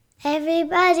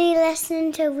Everybody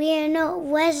listen to We're Not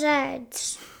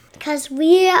Wizards. Because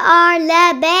we are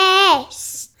the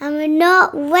best. And we're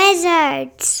not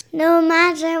wizards. No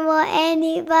matter what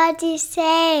anybody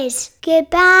says.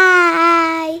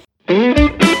 Goodbye.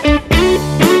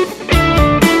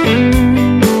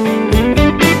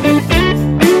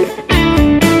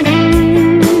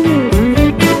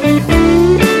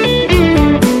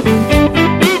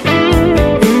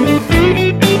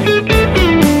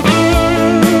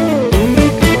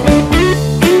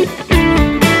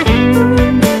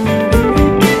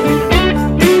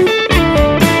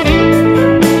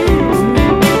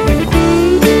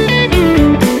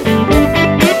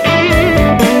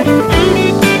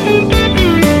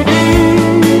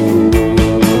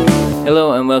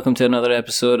 Welcome to another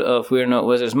episode of We're Not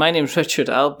Wizards. My name's Richard.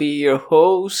 I'll be your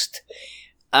host.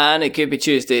 And it could be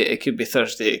Tuesday, it could be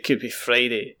Thursday, it could be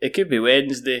Friday, it could be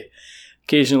Wednesday.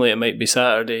 Occasionally it might be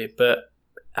Saturday, but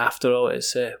after all,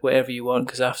 it's whatever you want,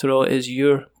 because after all, it is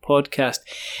your podcast.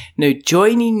 Now,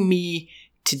 joining me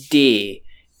today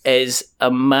is a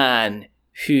man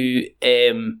who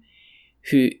you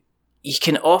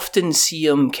can often see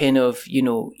him kind of,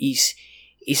 he's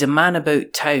a man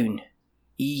about town.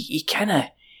 He kind of,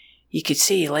 you could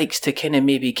say he likes to kind of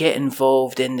maybe get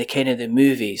involved in the kind of the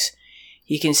movies.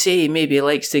 You can say he maybe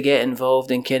likes to get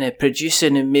involved in kind of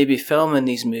producing and maybe filming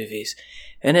these movies.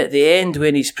 And at the end,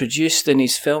 when he's produced and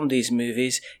he's filmed these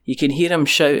movies, you can hear him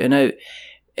shouting out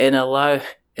in a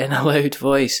loud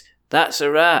voice, "That's a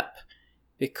wrap!"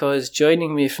 Because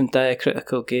joining me from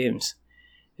Diacritical Games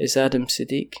is Adam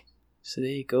Sadiq. So there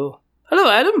you go.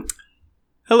 Hello, Adam.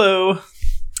 Hello.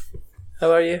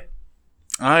 How are you?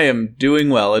 I am doing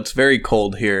well. It's very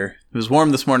cold here. It was warm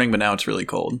this morning, but now it's really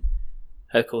cold.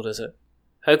 How cold is it?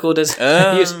 Here's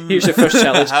your first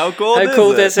challenge. How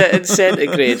cold is it in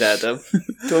centigrade, Adam?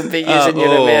 Don't be using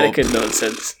your American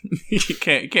nonsense. You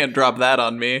can't drop that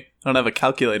on me. I don't have a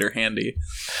calculator handy.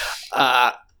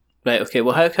 Right, okay.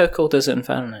 Well, how cold is it in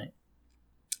Fahrenheit?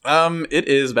 It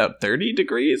is about 30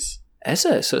 degrees. Is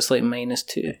it? So it's like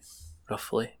 -2,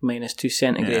 roughly. -2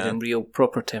 centigrade in real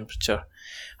proper temperature.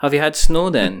 Have you had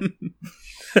snow then?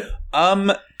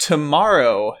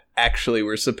 Tomorrow, actually,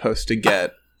 we're supposed to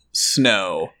get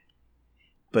snow.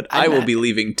 But I will be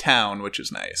leaving town, which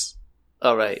is nice.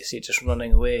 All right, so you're just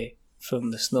running away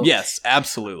from the snow. Yes,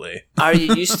 absolutely. Are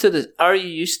you used to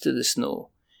the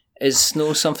snow? Is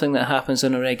snow something that happens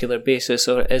on a regular basis,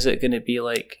 or is it going to be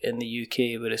like in the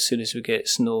UK where as soon as we get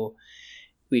snow,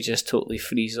 we just totally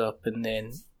freeze up and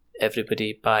then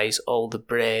everybody buys all the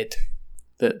bread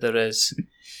that there is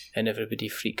and everybody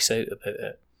freaks out about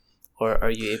it? Or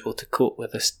are you able to cope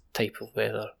with this type of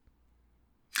weather?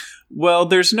 Well,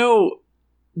 there's the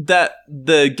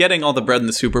getting all the bread in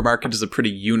the supermarket is a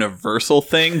pretty universal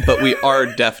thing, but we are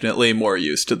definitely more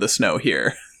used to the snow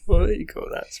here. Well, there you go.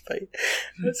 That's fine.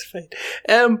 That's fine.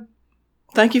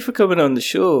 Thank you for coming on the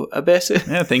show.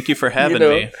 Yeah, thank you for having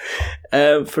me.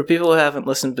 For people who haven't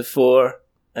listened before,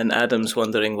 and Adam's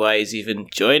wondering why he's even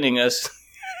joining us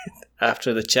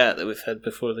after the chat that we've had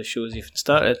before the show's even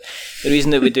started, the reason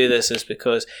that we do this is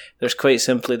because there's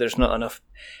not enough.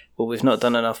 Well, we've not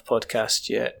done enough podcasts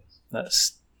yet.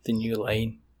 That's the new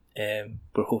line.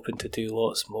 We're hoping to do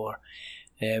lots more.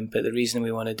 But the reason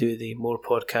we want to do the more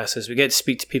podcasts is we get to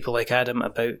speak to people like Adam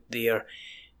about their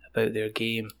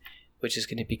game, which is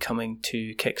going to be coming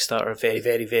to Kickstarter very,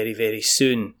 very, very, very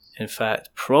soon. In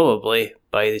fact, probably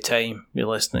by the time you're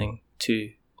listening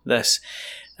to this.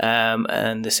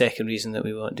 And the second reason that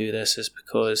we want to do this is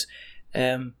because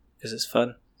it's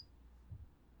fun.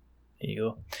 There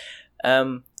you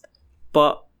go.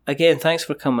 But again, thanks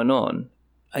for coming on.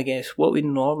 I guess what we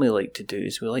normally like to do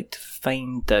is we like to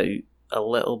find out a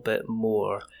little bit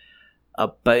more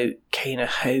about kind of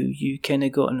how you kind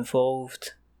of got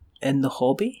involved in the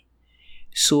hobby.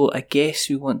 So I guess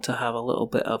we want to have a little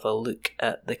bit of a look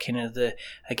at the kind of the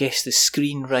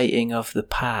screenwriting of the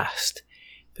past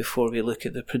before we look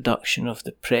at the production of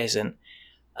the present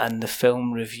and the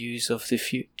film reviews of the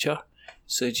future.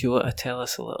 So do you want to tell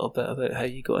us a little bit about how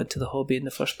you got into the hobby in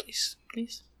the first place,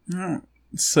 please?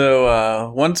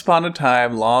 So, once upon a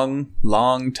time,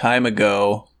 long time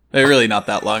ago, really not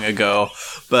that long ago,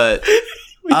 but...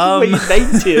 Were you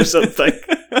 90 or something?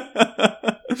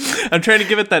 I'm trying to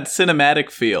give it that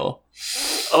cinematic feel.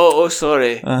 Oh,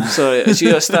 sorry. Sorry. Do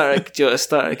you want to start? Do you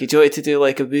want to do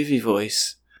like a movie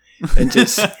voice? And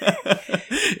just...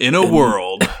 In a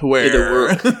world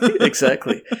where...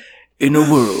 Exactly. In a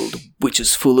world which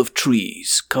is full of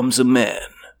trees comes a man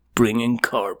bringing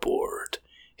cardboard.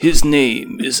 His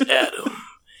name is Adam.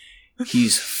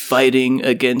 He's fighting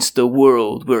against the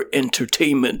world where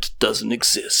entertainment doesn't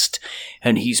exist,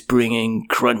 and he's bringing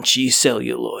crunchy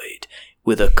celluloid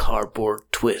with a cardboard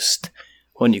twist.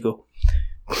 On you go.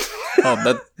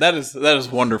 Oh, that is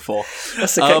wonderful.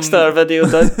 That's the Kickstarter video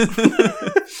done.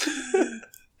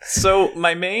 So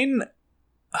my main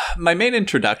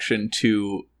introduction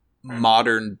to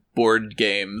modern board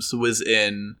games was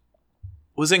in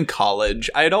college.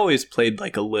 I had always played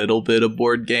like a little bit of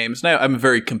board games. Now I'm a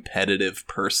very competitive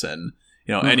person.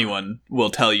 Anyone will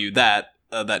tell you that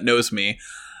that knows me.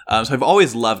 So I've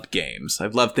always loved games.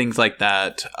 I've loved things like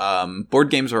that. Board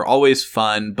games are always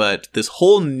fun, but this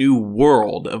whole new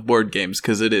world of board games,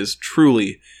 because it is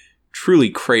truly, truly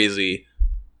crazy.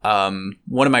 One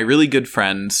of my really good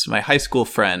friends, my high school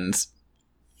friends,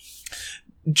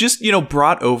 just,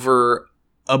 brought over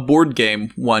a board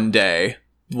game one day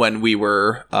when we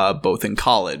were both in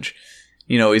college.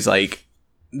 He's like,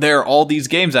 there are all these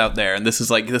games out there, and this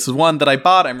is one that I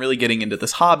bought. I'm really getting into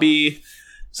this hobby.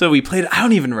 So we played, I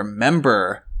don't even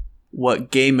remember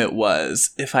what game it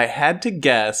was. If I had to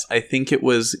guess, I think it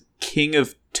was King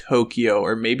of Tokyo,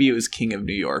 or maybe it was King of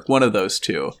New York. One of those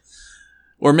two.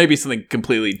 Or maybe something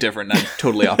completely different. I'm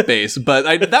totally off base.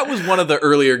 But that was one of the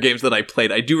earlier games that I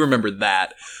played. I do remember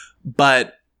that.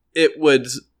 But it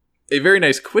was a very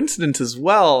nice coincidence as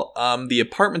well. The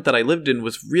apartment that I lived in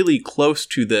was really close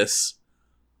to this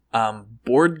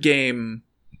board game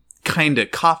kind of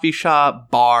coffee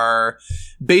shop, bar.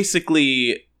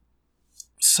 Basically,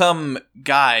 some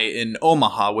guy in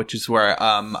Omaha, which is where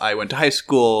I went to high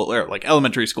school, or like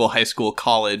elementary school, high school,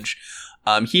 college.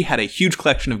 He had a huge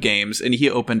collection of games, and he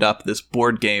opened up this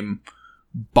board game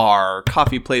bar,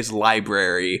 coffee place,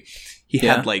 library. He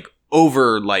had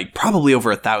probably over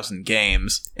 1,000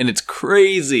 games, and it's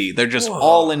crazy. They're just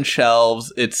all in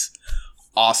shelves. It's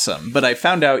awesome. But I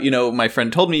found out, my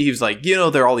friend told me, he was like,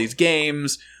 there are all these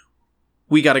games.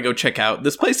 We got to go check out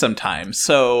this place sometime.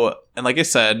 So, and like I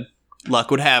said,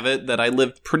 luck would have it that I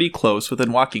lived pretty close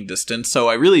within walking distance. So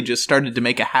I really just started to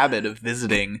make a habit of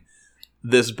visiting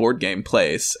this board game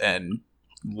place and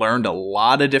learned a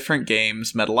lot of different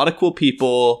games, met a lot of cool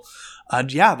people.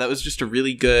 That was just a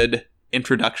really good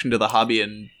introduction to the hobby,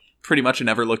 and pretty much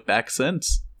never looked back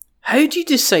since. How do you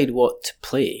decide what to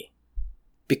play?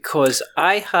 Because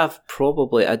I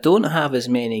don't have as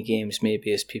many games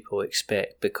maybe as people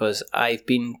expect, because I've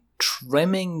been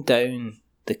trimming down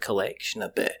the collection a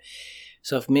bit.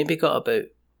 So I've maybe got about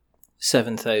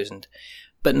 7,000.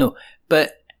 About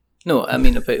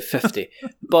 50.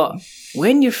 But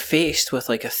when you're faced with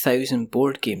 1,000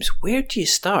 board games, where do you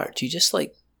start? Do you just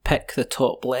pick the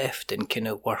top left and kind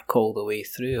of work all the way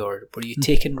through? Or were you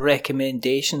taking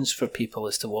recommendations for people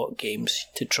as to what games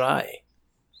to try?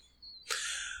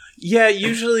 Yeah,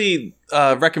 usually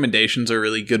recommendations are a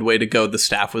really good way to go. The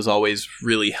staff was always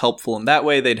really helpful in that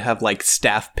way. They'd have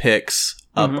staff picks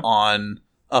up on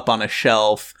a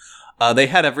shelf. They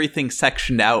had everything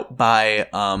sectioned out by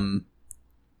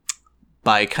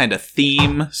kind of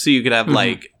theme. So you could have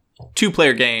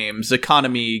 2-player games,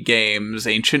 economy games,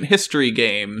 ancient history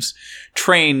games,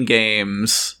 train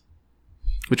games,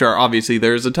 which are obviously,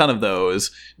 there's a ton of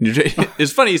those.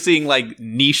 It's funny seeing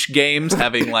niche games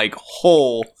having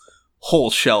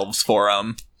whole shelves for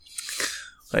them,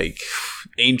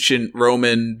 ancient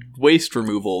Roman waste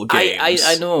removal games.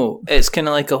 I know, it's kind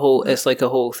of like a whole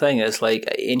thing. It's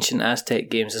like ancient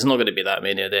Aztec games. There's not going to be that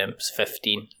many of them. It's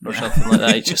 15 or something like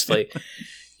that. It's just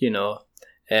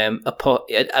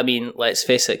let's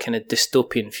face it, kind of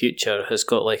dystopian future has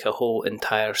got a whole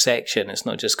entire section. It's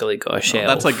not just got a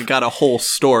shelf. That's got a whole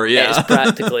store. Yeah, it's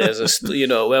practically as a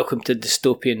welcome to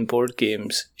dystopian board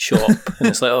games shop, and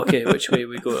it's okay, which way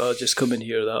we go? I'll just come in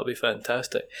here. That'll be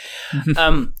fantastic.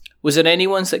 Was there any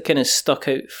ones that kind of stuck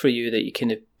out for you that you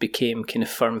kind of became kind of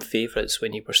firm favourites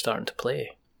when you were starting to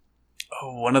play?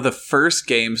 One of the first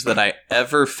games that I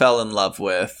ever fell in love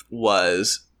with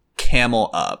was Camel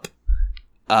Up.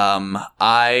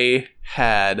 I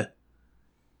had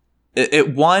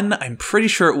it won. I'm pretty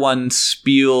sure it won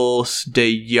Spiels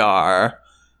des Jahres.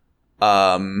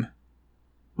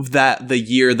 That the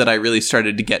year that I really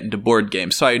started to get into board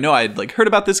games. So I know I'd heard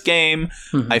about this game.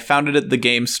 I found it at the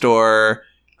game store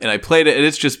and I played it. And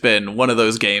it's just been one of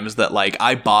those games that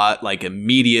I bought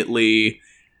immediately.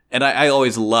 And I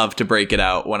always love to break it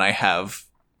out when I have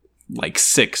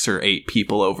 6 or 8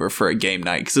 people over for a game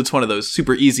night, because it's one of those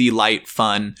super easy, light,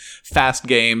 fun, fast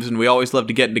games, and we always love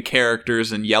to get into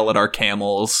characters and yell at our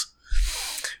camels,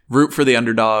 root for the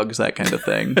underdogs, that kind of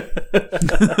thing.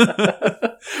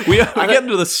 we get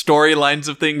into the storylines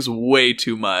of things way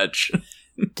too much.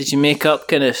 Did you make up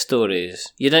kind of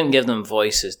stories? You didn't give them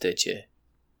voices, did you?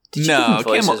 Did you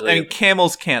give them voices?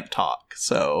 Camels can't talk,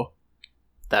 so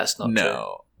that's not true.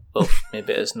 No. Well,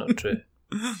 maybe it is not true.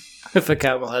 If a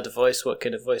camel had a voice, what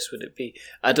kind of voice would it be?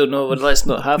 I don't know, but let's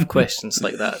not have questions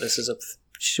like that. This is a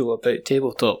show about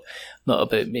tabletop, not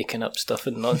about making up stuff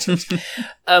and nonsense.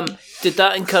 Did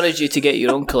that encourage you to get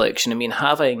your own collection? I mean,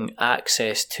 having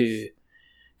access to...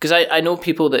 Because I know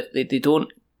people that they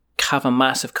don't have a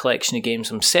massive collection of games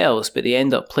themselves, but they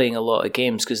end up playing a lot of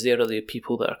games because they're the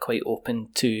people that are quite open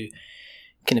to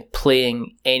kind of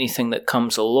playing anything that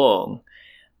comes along.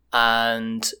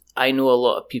 And I know a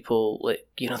lot of people, like,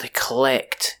 you know, they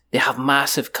have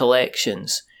massive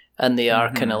collections, and they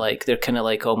are kind of like, they're kind of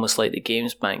like almost like the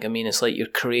Games Bank. I mean, it's like you're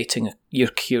curating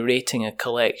a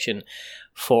collection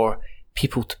for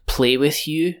people to play with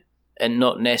you, and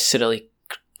not necessarily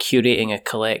curating a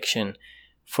collection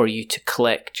for you to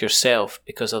collect yourself,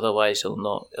 because otherwise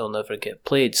it'll never get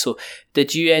played. So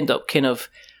did you end up kind of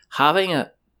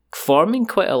forming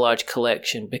quite a large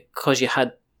collection because you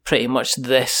had pretty much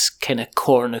this kind of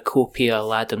cornucopia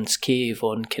Adam's Cave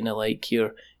on kind of like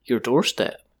your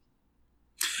doorstep?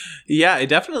 Yeah, I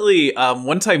definitely,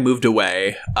 once I moved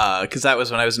away, because that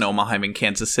was when I was in Omaha, I'm in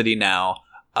Kansas City now.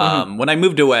 When I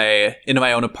moved away into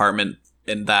my own apartment,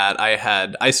 in that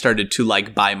I started to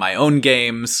like buy my own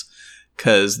games,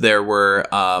 because there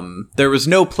was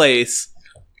no place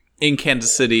in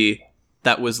Kansas City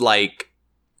that was like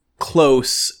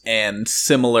close and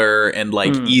similar and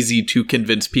like easy to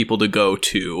convince people to go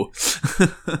to.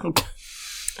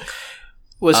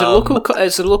 Was there local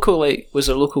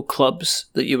clubs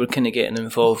that you were kind of getting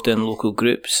involved in, local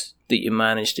groups that you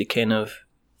managed to kind of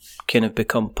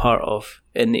become part of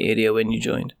in the area when you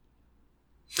joined?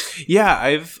 Yeah,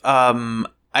 I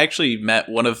actually met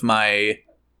one of my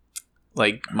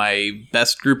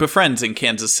best group of friends in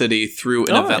Kansas City through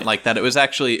an event like that. It was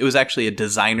actually a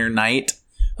designer night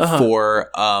for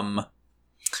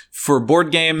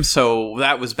board games. So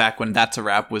that was back when That's a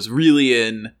Wrap was really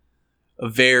in a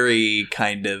very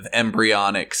kind of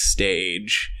embryonic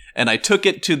stage. And I took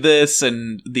it to this,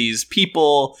 and these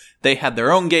people, they had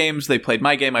their own games. They played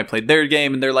my game, I played their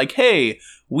game, and they're like, hey,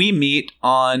 we meet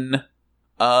on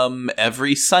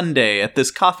every Sunday at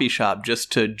this coffee shop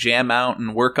just to jam out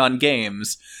and work on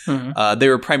games. They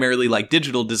were primarily like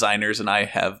digital designers, and I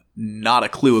have not a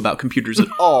clue about computers at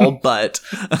all, but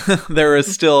there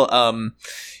was still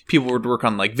people would work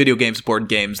on like video games, board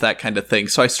games, that kind of thing.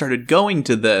 So I started going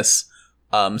to this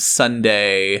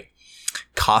Sunday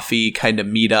coffee kind of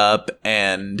meetup,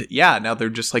 and yeah, now they're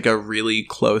just like a really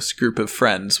close group of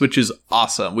friends, which is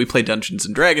awesome. We play Dungeons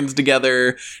and Dragons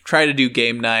together, try to do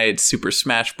game nights, Super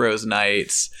Smash Bros.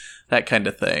 Nights, that kind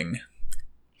of thing.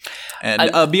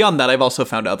 And beyond that, I've also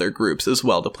found other groups as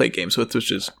well to play games with,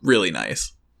 which is really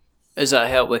nice. Does that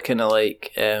help with kind of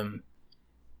like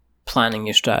planning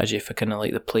your strategy for kind of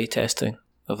like the play testing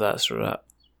of that sort of?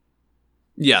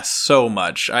 Yes, so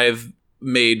much. I've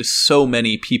made so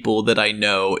many people that I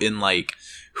know in like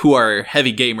who are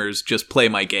heavy gamers just play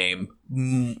my game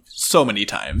so many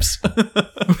times.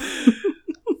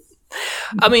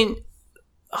 I mean,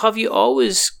 have you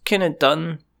always kind of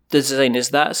done design? Is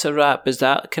That's a Wrap? Is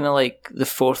that kind of like the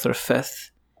fourth or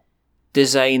fifth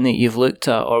design that you've looked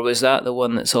at, or was that the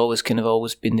one that's always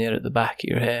been there at the back of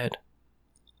your head?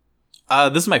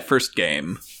 This is my first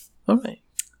game. All right.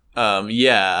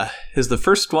 Yeah, is the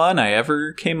first one I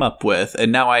ever came up with,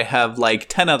 and now I have like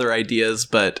 10 other ideas,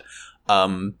 but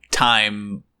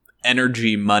time,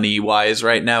 energy, money wise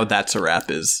right now, That's a Wrap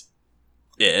is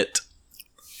it.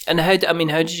 And how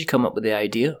did you come up with the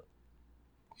idea?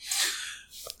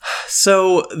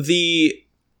 So the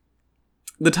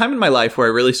time in my life where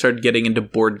I really started getting into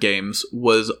board games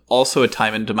was also a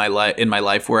time in my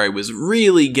life where I was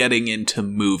really getting into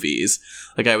movies.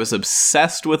 Like, I was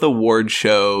obsessed with award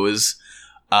shows,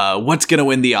 what's gonna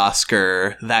win the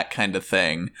Oscar, that kind of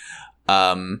thing.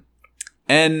 I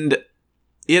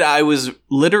was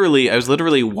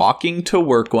literally walking to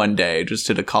work one day, just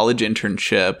did a college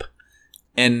internship,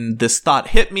 and this thought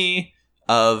hit me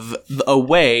of a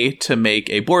way to make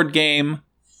a board game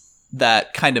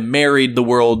that kind of married the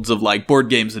worlds of like board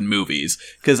games and movies,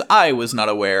 because I was not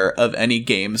aware of any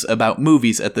games about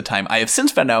movies at the time. I have since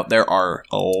found out there are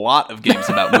a lot of games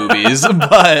about movies,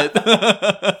 but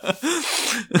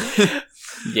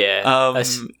yeah,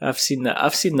 I've seen that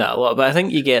a lot. But I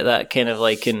think you get that kind of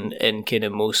like in kind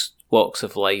of most walks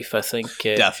of life. I think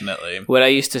definitely. When I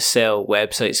used to sell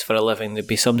websites for a living, there'd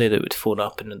be somebody that would phone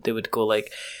up and they would go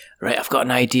like, "Right, I've got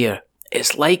an idea.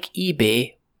 It's like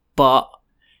eBay, but..."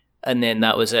 And then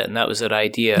that was it, and that was their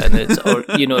idea. And it's, or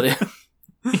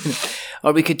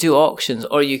or we could do auctions,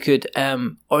 or you could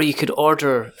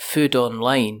order food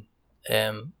online,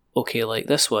 okay like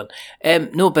this one.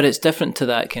 No, but it's different to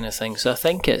that kind of thing. So I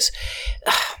think it's,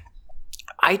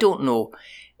 I don't know.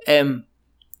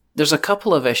 There's a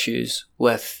couple of issues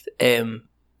with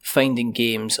finding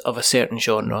games of a certain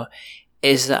genre,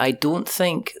 is that I don't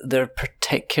think they're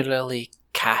particularly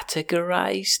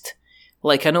categorized.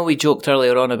 Like, I know we joked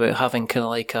earlier on about having kind of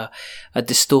like a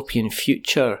dystopian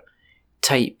future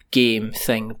type game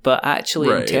thing, but actually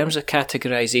in terms of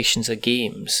categorizations of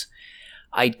games,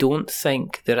 I don't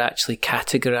think they're actually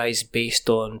categorized based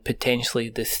on potentially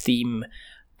the theme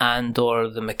and or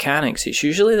the mechanics. It's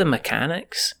usually the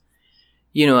mechanics.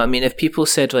 You know, I mean, if people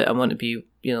said, like, I want to be,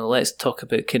 you know, let's talk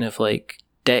about kind of like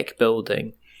deck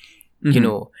building, you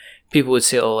know, people would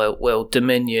say, oh, well,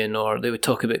 Dominion, or they would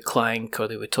talk about Clank, or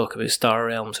they would talk about Star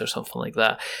Realms or something like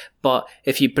that. But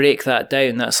if you break that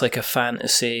down, that's like a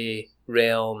fantasy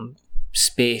realm,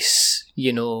 space,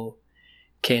 you know,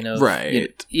 kind of,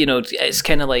 you know, it's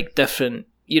kind of like different,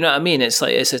 you know what I mean? It's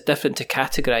like, it's different to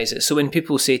categorize it. So when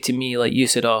people say to me, like you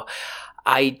said, oh,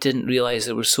 I didn't realize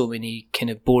there were so many kind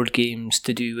of board games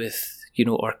to do with, you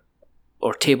know,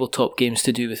 or tabletop games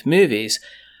to do with movies,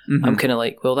 I'm kind of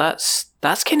like, well, that's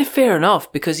kind of fair enough,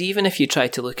 because even if you try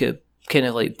to look at kind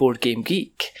of like Board Game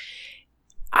Geek,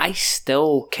 I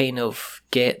still kind of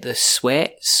get the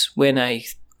sweats when I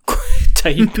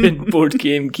type in Board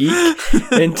Game Geek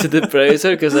into the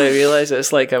browser, because I realise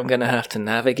it's like I'm going to have to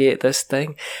navigate this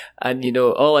thing. And, you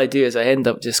know, all I do is I end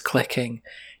up just clicking,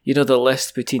 you know, the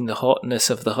list between the hotness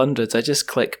of the hundreds. I just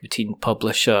click between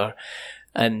publisher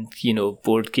and, you know,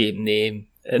 board game name,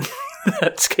 and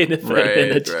that's kind of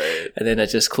it. And then I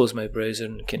just close my browser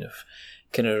and kind of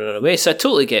run away. So I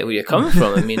totally get where you're coming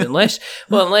from. I mean, unless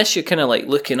you're kind of like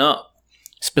looking up,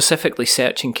 specifically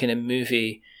searching kind of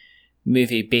movie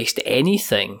based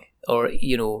anything, or,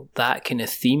 you know, that kind of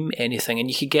theme, anything, and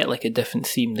you could get like a different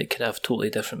theme that could have totally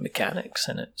different mechanics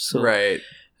in it. So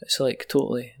it's like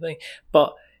totally thing.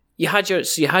 But you had your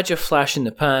flash in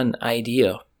the pan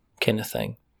idea kind of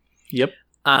thing. Yep.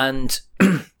 And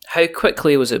how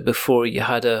quickly was it before you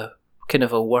had a kind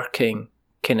of a working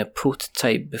kind of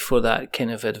prototype, before that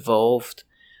kind of evolved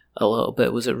a little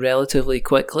bit? Was it relatively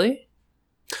quickly?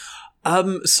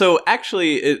 So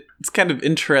actually, it's kind of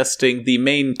interesting. The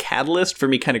main catalyst for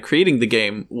me kind of creating the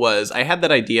game was I had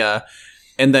that idea,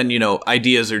 and then, you know,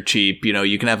 ideas are cheap. You know,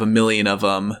 you can have 1 million of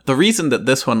them. The reason that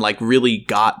this one like really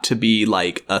got to be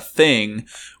like a thing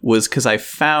was because I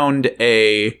found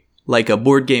a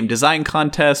board game design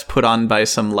contest put on by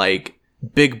some like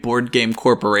big board game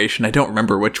corporation. I don't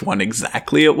remember which one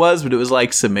exactly it was, but it was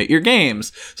like, submit your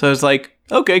games. So I was like,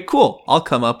 okay, cool. I'll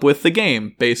come up with the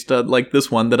game based on like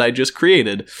this one that I just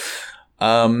created.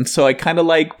 So I kind of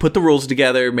like put the rules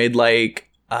together, made like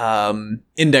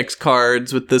index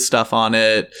cards with this stuff on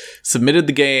it, submitted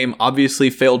the game, obviously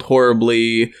failed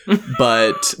horribly,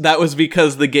 but that was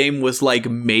because the game was like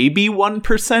maybe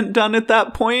 1% done at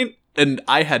that point, and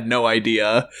I had no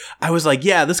idea. I was like,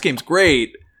 yeah, this game's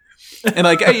great. And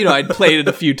like, I'd played it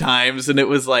a few times, and it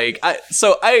was like, I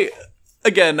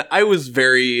was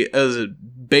very, as a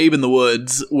babe in the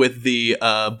woods with the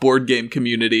board game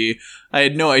community. I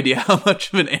had no idea how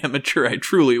much of an amateur I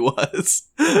truly was.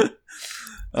 I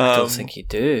don't think you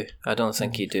do. I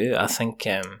think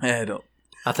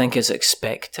I think it's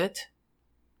expected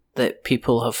that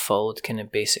people have followed kind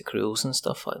of basic rules and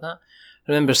stuff like that.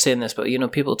 I remember saying this, but, you know,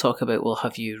 people talk about, well,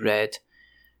 have you read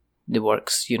the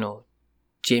works, you know,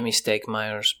 Jamie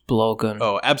Stegmaier's blog on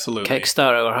absolutely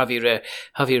Kickstarter, or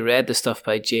have you read the stuff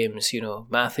by James, you know,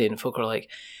 Matthew, and folk are like,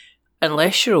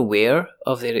 unless you're aware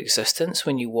of their existence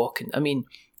when you walk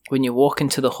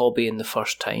into the hobby in the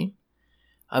first time,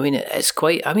 I mean,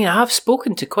 I have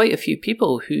spoken to quite a few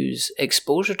people whose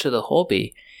exposure to the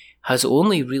hobby has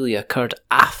only really occurred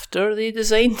after they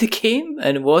designed the game,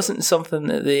 and it wasn't something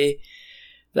that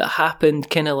happened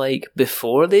kind of like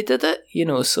before they did it, you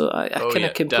know. So I kind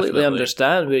of completely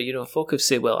understand where, you know, folk have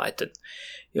said, well, I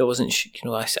wasn't, you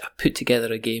know, I put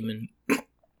together a game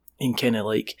and kind of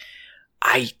like,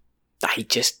 I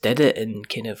just did it, and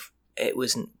kind of it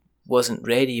wasn't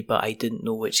ready, but I didn't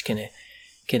know which kind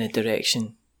of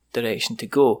direction to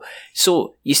go.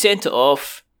 So you sent it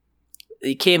off.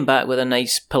 You came back with a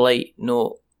nice, polite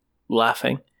note,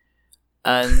 laughing,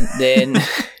 and then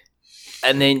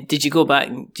and then did you go back?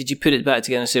 Did you put it back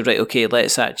together and say, right, okay,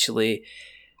 let's actually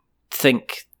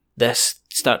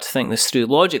start to think this through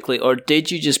logically, or did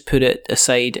you just put it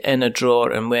aside in a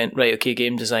drawer and went, right, okay,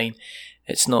 game design,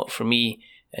 it's not for me,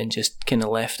 and just kind of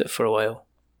left it for a while?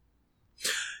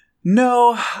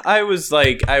 No, I was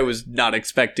not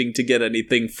expecting to get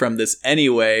anything from this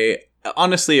anyway.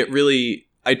 Honestly,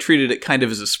 I treated it kind of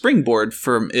as a springboard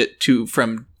from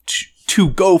to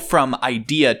go from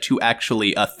idea to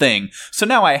actually a thing. So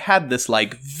now I had this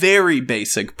like very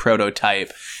basic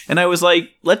prototype, and I was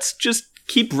like, let's just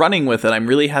keep running with it. I'm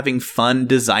really having fun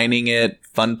designing it,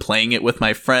 fun playing it with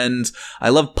my friends. I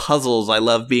love puzzles. I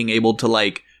love being able to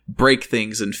like break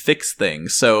things and fix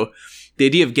things. So the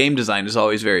idea of game design is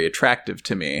always very attractive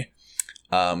to me.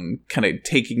 Kind of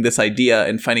taking this idea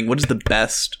and finding what is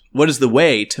the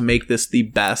way to make this the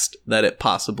best that it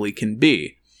possibly can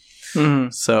be. Mm-hmm.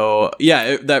 So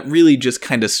yeah, that really just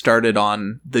kind of started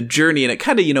on the journey, and it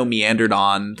kind of, meandered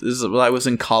on. I was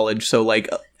in college, so like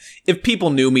if people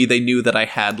knew me, they knew that I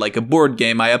had like a board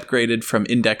game. I upgraded from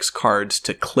index cards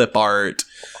to clip art,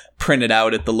 printed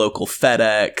out at the local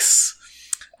FedEx.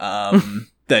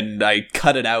 Then I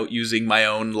cut it out using my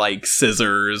own like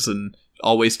scissors, and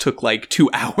always took like 2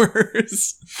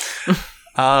 hours.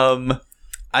 I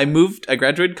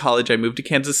graduated college. I moved to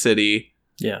Kansas City.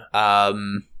 Yeah.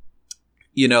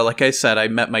 Like I said, I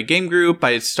met my game group.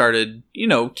 I started,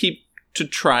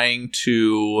 trying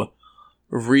to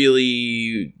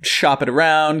really shop it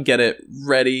around, get it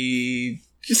ready,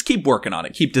 just keep working on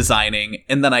it, keep designing.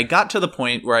 And then I got to the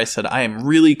point where I said, I am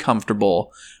really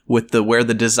comfortable with where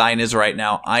the design is right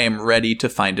now. I am ready to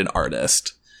find an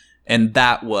artist. And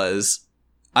that was,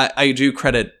 I do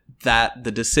credit that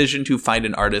the decision to find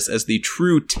an artist as the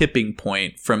true tipping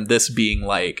point from this being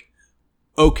like,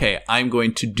 okay, I'm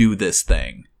going to do this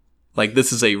thing. Like,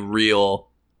 this is a real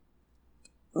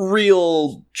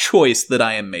choice that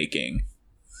I am making.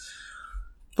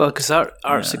 Well, because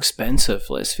art's expensive,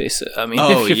 let's face it. I mean,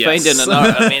 if you're finding an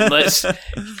art, I mean,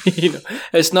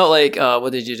 it's not like,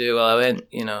 what did you do? Well, I went,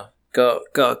 got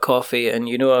a coffee, and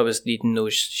I was needing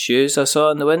those shoes I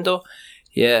saw in the window.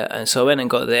 Yeah, and so I went and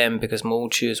got them because my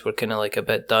old shoes were kind of like a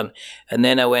bit done. And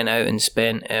then I went out and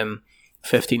spent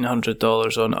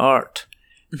 $1,500 on art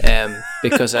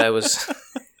because I was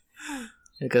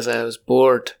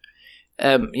bored.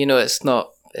 It's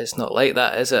not like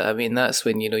that, is it? I mean, that's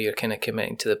when you're kind of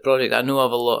committing to the project. I know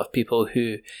of a lot of people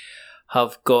who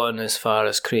have gone as far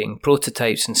as creating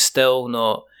prototypes and still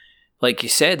not, like you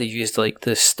said, they used like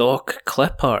the stock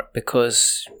clip art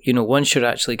because, once you're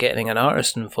actually getting an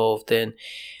artist involved, then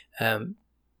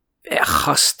it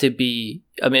has to be,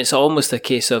 I mean, it's almost a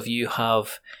case of you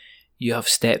have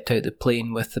stepped out the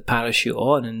plane with the parachute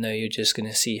on, and now you're just going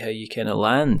to see how you kind of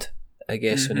land, I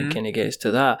guess, when it kind of gets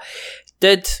to that.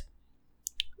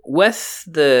 With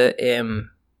the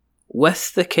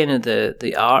kind of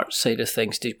the art side of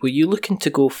things, were you looking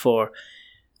to go for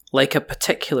like a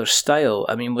particular style?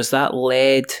 I mean, was that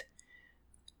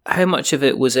how much of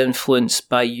it was influenced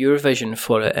by your vision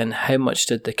for it, and how much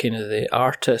did the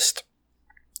artist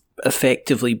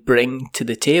effectively bring to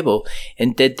the table,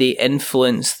 and did they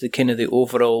influence the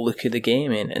overall look of the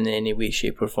game in any way,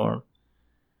 shape or form?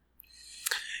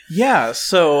 Yeah,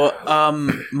 so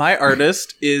my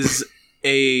artist is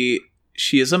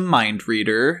she is a mind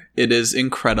reader. It is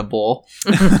incredible.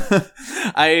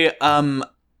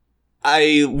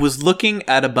 I was looking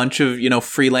at a bunch of,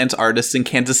 freelance artists in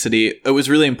Kansas City. It was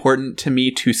really important to me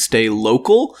to stay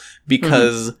local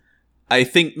because I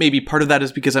think maybe part of that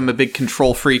is because I'm a big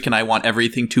control freak and I want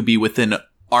everything to be within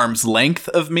arm's length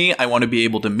of me. I want to be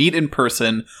able to meet in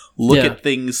person, look at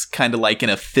things kind of like in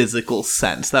a physical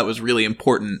sense. That was really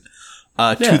important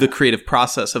to the creative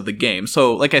process of the game.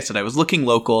 So like I said, I was looking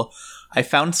local. I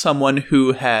found someone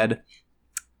who had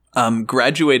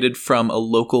graduated from a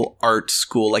local art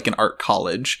school, like an art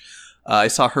college. I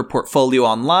saw her portfolio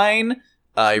online.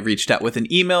 I reached out with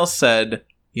an email, said,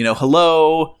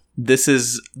 hello, this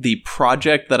is the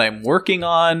project that I'm working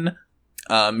on.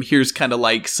 Here's kind of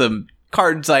like some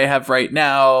cards I have right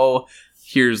now.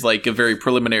 Here's like a very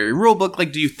preliminary rule book.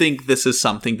 Like, do you think this is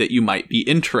something that you might be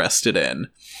interested in?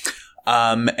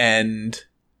 And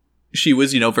she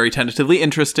was, very tentatively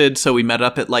interested. So we met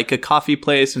up at like a coffee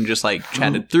place and just like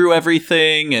chatted through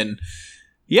everything. And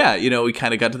yeah, we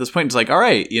kind of got to this point. It's like, all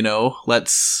right,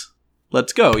 let's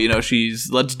go,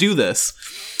 let's do this.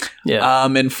 Yeah.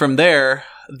 And from there,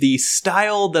 the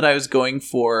style that I was going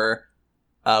for,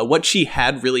 what she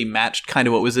had really matched kind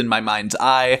of what was in my mind's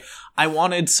eye. I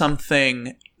wanted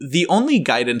something, the only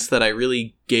guidance that I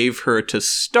really gave her to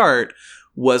start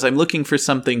was I'm looking for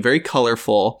something very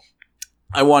colorful.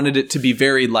 I wanted it to be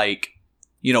very like,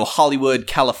 Hollywood,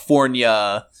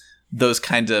 California, those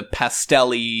kinds of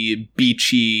pastel-y,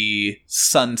 beachy,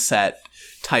 sunset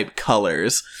type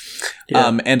colors.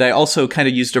 Yeah. And I also kind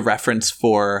of used a reference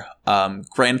for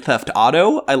Grand Theft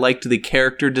Auto. I liked the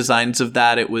character designs of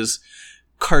that. It was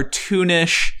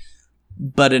cartoonish,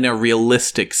 but in a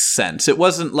realistic sense. It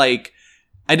wasn't like,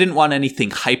 I didn't want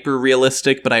anything hyper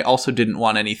realistic, but I also didn't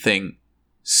want anything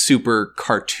super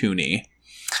cartoony.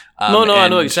 I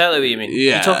know exactly what you mean.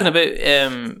 Yeah. You're talking about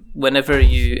whenever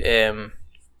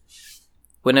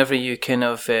you kind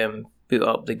of boot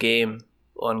up the game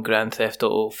on Grand Theft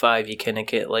Auto 5, you kind of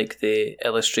get like the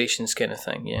illustrations kind of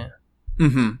thing, yeah?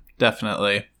 Mm-hmm,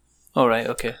 definitely. All right,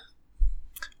 okay.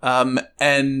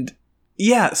 And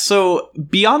yeah, so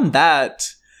beyond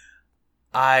that,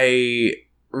 I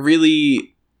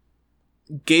really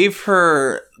gave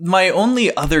her my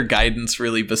only other guidance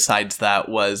really besides that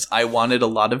was I wanted a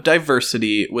lot of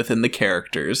diversity within the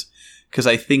characters, because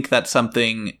I think that's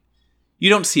something you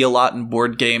don't see a lot in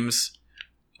board games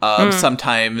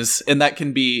sometimes, and that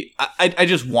can be I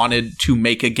just wanted to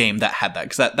make a game that had that,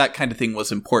 because that kind of thing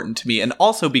was important to me. And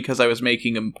also because I was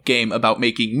making a game about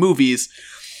making movies,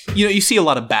 you know, you see a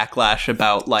lot of backlash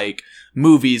about like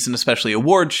movies and especially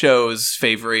award shows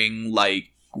favoring like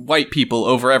white people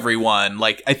over everyone.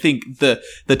 Like, I think the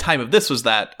time of this was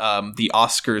that the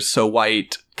Oscars So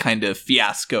White kind of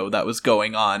fiasco that was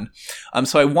going on.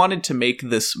 So I wanted to make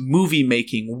this movie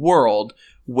making world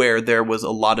where there was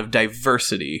a lot of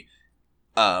diversity,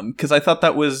 because I thought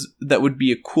that would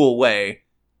be a cool way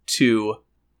to,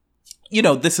 you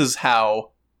know, this is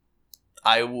how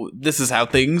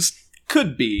things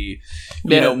could be,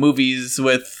 you know, movies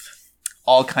with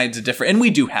all kinds of different, and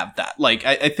we do have that. Like,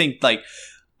 I think like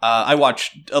I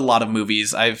watched a lot of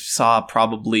movies. I saw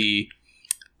probably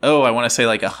I want to say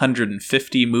like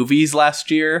 150 movies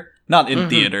last year. Not in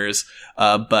theaters,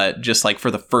 but just like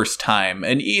for the first time.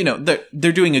 And, you know,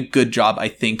 they're doing a good job, I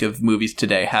think, of movies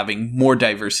today having more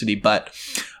diversity. But,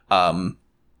 yeah,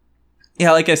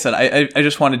 like I said, I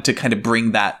just wanted to kind of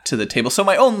bring that to the table. So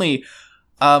my only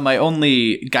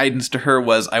guidance to her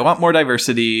was, I want more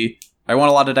diversity. I want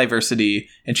a lot of diversity.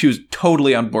 And she was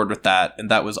totally on board with that. And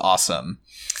that was awesome.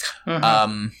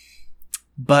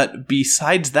 But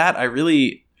besides that,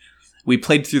 we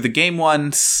played through the game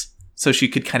once, so she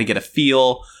could kind of get a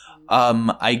feel.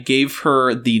 I gave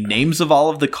her the names of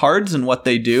all of the cards and what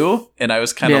they do. And I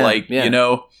was kind of you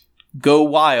know, go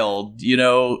wild, you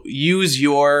know, use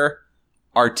your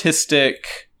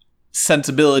artistic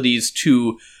sensibilities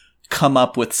to come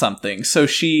up with something. So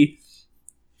she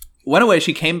went away.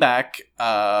 She came back.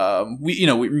 We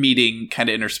were meeting kind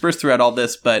of interspersed throughout all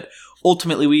this, but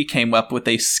ultimately we came up with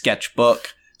a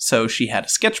sketchbook. So she had a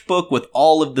sketchbook with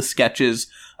all of the sketches,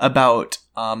 about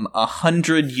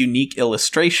 100 unique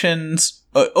illustrations,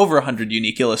 over 100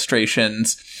 unique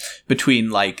illustrations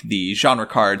between like the genre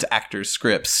cards, actors,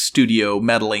 scripts, studio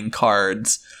meddling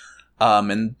cards.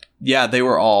 And yeah, they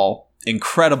were all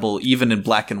incredible, even in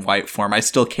black and white form. I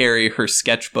still carry her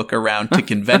sketchbook around to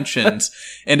conventions,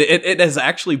 and it has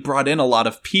actually brought in a lot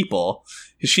of people.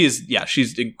 She's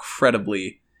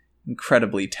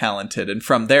incredibly talented. And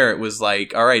from there it was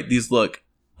like, all right, these look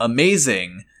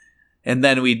amazing. And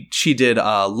then she did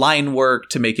line work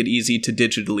to make it easy to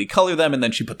digitally color them, and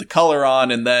then she put the color on,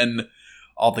 and then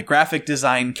all the graphic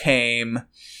design came.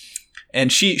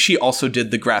 And she also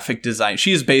did the graphic design.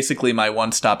 She is basically my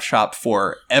one-stop shop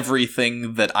for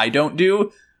everything that I don't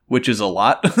do, which is a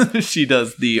lot. She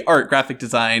does the art, graphic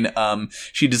design.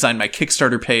 She designed my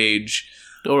Kickstarter page.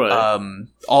 All right.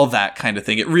 All that kind of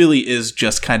thing. It really is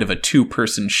just kind of a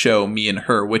two-person show, me and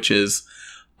her, which is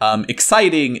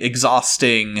exciting,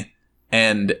 exhausting,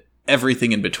 and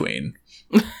everything in between.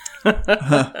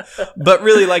 But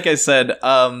really, like I said,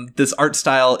 this art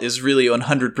style is really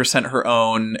 100% her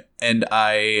own, and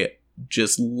I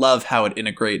just love how it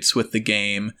integrates with the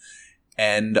game.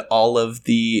 And all of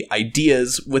the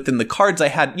ideas within the cards, I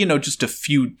had, you know, just a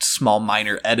few small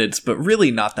minor edits, but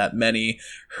really not that many.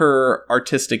 Her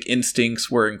artistic instincts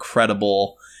were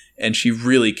incredible, and she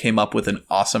really came up with an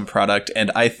awesome product.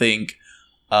 And I think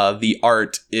the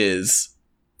art is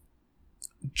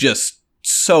just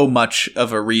so much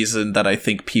of a reason that I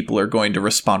think people are going to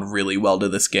respond really well to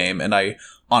this game. And I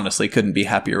honestly couldn't be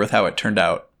happier with how it turned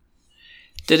out.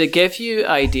 Did it give you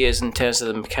ideas in terms of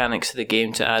the mechanics of the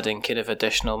game to add in kind of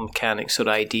additional mechanics or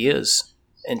ideas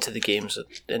into the game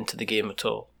at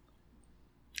all?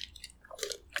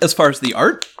 As far as the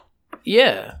art?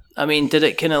 Yeah. I mean, did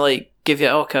it kind of like give you,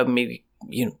 okay, maybe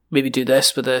do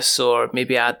this with this, or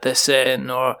maybe add this in,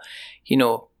 or, you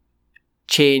know,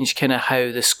 change kind of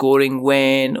how the scoring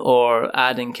went, or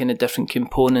adding kind of different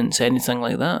components, anything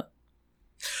like that?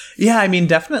 Yeah, I mean,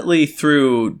 definitely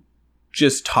through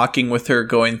just talking with her,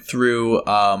 going through,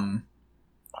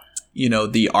 you know,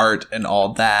 the art and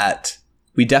all that,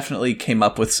 we definitely came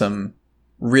up with some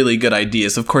really good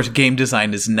ideas. Of course, game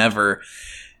design is never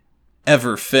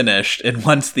ever finished. And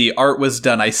once the art was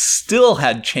done, I still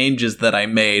had changes that I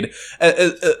made.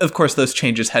 Of course, those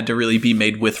changes had to really be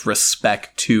made with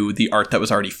respect to the art that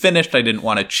was already finished. I didn't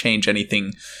want to change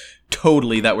anything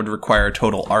totally that would require a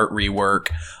total art rework.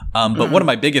 But one of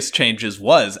my biggest changes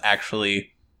was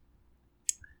actually,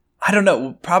 I don't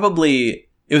know, probably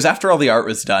it was after all the art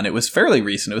was done. It was fairly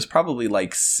recent. It was probably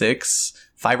like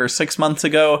 5 or 6 months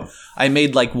ago. I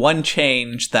made like one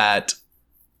change that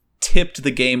tipped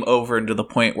the game over into the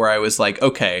point where I was like,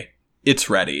 okay, it's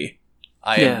ready.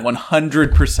 I am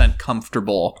 100%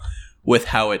 comfortable with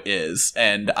how it is,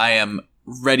 and I am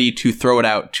ready to throw it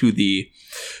out to the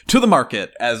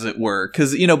market, as it were.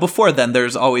 Because, before then,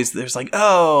 there's like,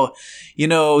 oh,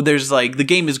 there's like, the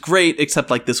game is great, except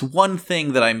like this one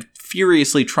thing that I'm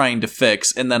furiously trying to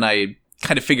fix, and then I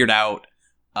kind of figured out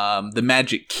the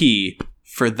magic key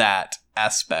for that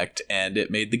aspect, and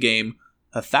it made the game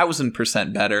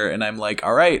 1,000% better. And I'm like,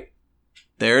 all right,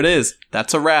 there it is.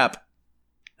 That's a wrap,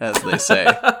 as they say.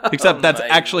 Except that's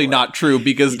actually not true,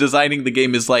 because designing the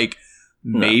game is like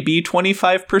maybe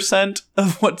 25%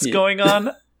 of what's going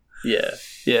on.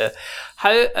 Yeah.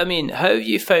 How have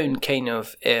you found kind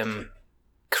of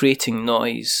creating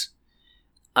noise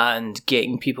and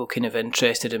getting people kind of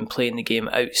interested in playing the game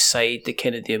outside the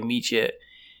kind of the immediate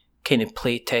kind of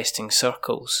play testing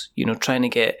circles? Trying to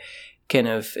get kind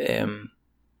of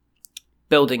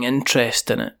building interest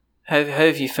in it. How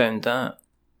have you found that?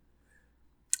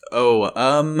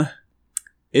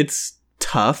 It's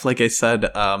tough. Like I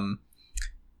said,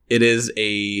 it's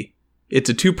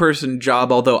a 2-person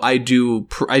job, although I do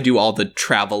all the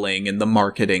traveling and the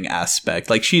marketing aspect.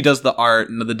 Like, she does the art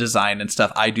and the design and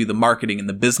stuff. I do the marketing and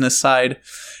the business side,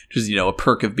 which is, a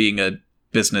perk of being a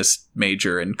business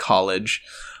major in college.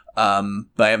 But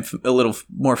I'm a little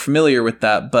more familiar with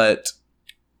that. But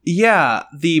yeah,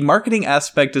 the marketing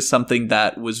aspect is something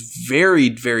that was very,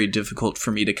 very difficult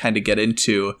for me to kind of get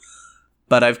into.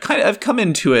 But I've come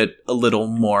into it a little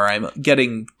more. I'm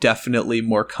getting definitely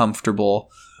more comfortable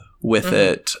with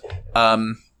it.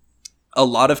 A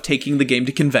lot of taking the game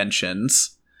to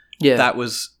conventions. Yeah. That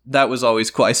was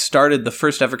always cool. I started, the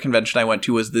first ever convention I went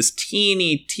to was this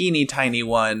teeny tiny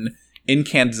one in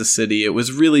Kansas City. It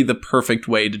was really the perfect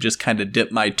way to just kind of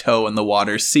dip my toe in the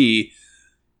water, see,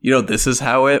 this is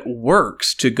how it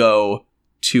works to go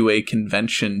to a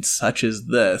convention such as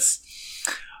this.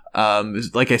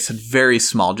 Like I said, very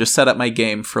small. Just set up my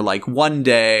game for like one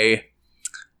day,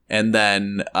 and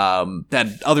then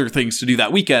had other things to do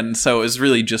that weekend. So it was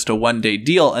really just a one-day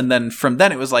deal. And then from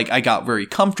then, it was like I got very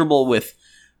comfortable with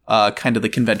kind of the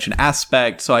convention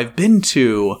aspect. So I've been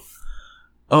to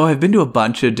a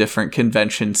bunch of different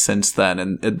conventions since then,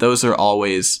 and those are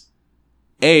always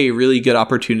really good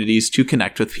opportunities to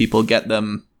connect with people, get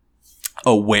them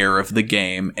aware of the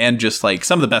game, and just like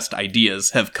some of the best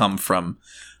ideas have come from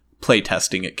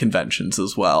playtesting at conventions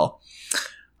as well.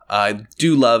 I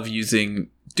do love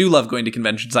going to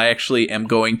conventions. I actually am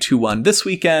going to one this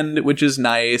weekend, which is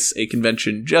nice, a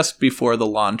convention just before the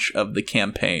launch of the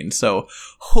campaign. So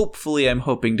hopefully I'm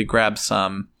hoping to grab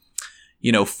some,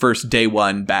 first day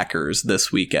one backers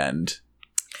this weekend.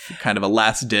 Kind of a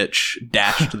last ditch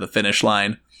dash to the finish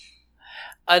line.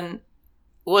 And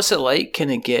what's it like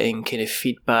kind of getting kind of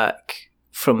feedback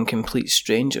from complete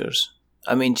strangers?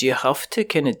 I mean, do you have to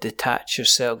kind of detach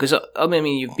yourself? Because,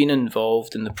 you've been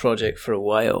involved in the project for a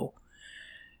while.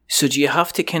 So do you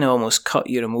have to kind of almost cut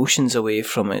your emotions away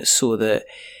from it so that,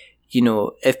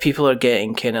 if people are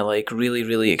getting kind of like really,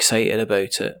 really excited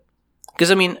about it?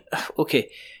 Because, okay,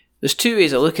 there's two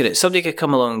ways I look at it. Somebody could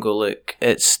come along and go, look,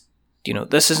 it's,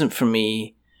 this isn't for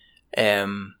me.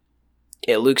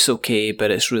 It looks okay,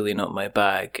 but it's really not my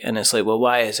bag. And it's like, well,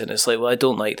 why is it? It's like, well, I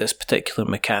don't like this particular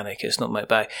mechanic. It's not my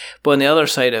bag. But on the other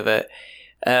side of it,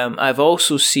 I've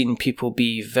also seen people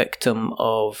be victim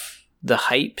of the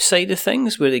hype side of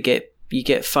things, where you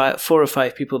get 4 or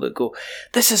 5 people that go,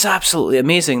 this is absolutely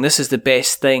amazing. This is the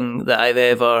best thing that I've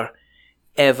ever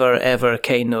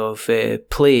kind of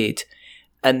played.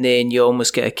 And then you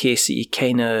almost get a case that you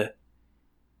kind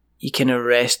of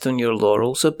rest on your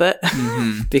laurels a bit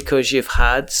because you've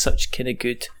had such kind of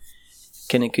good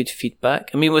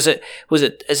feedback. Has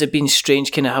it been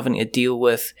strange kind of having to deal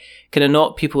with kind of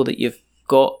not people that you've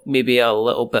got maybe a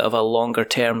little bit of a longer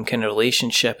term kind of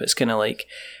relationship? It's kind of like,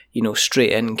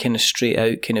 straight in, kind of straight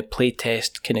out, kind of play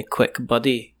test, kind of quick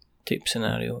buddy type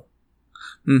scenario.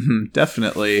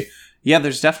 Definitely. Yeah,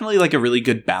 there's definitely like a really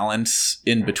good balance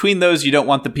in between those. You don't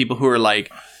want the people who are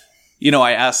like,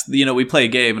 I asked, we play a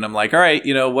game and I'm like, all right,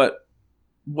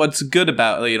 what's good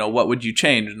about, what would you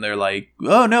change? And they're like,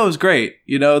 oh no, it was great.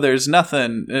 There's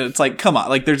nothing. And it's like, come on,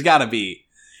 like there's gotta be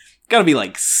gotta be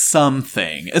like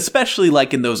something, especially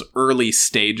like in those early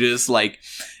stages. Like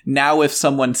now if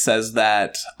someone says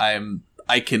that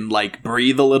I can like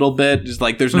breathe a little bit, just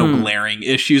like there's no glaring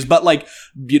issues, but like,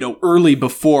 you know, early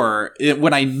before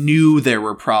when I knew there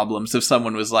were problems, if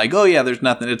someone was like, oh yeah, there's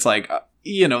nothing, it's like,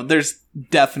 you know, there's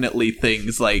definitely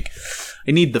things like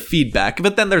I need the feedback.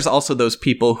 But then there's also those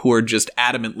people who are just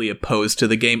adamantly opposed to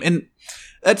the game. And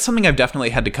that's something I've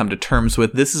definitely had to come to terms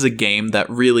with. This is a game that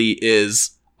really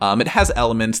is, it has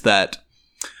elements that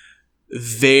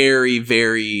very,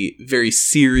 very, very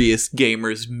serious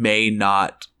gamers may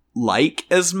not like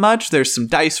as much. There's some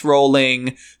dice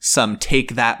rolling, some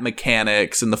take that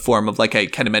mechanics in the form of, like I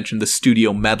kind of mentioned, the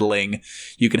studio meddling.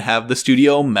 You can have the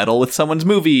studio meddle with someone's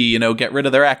movie, you know, get rid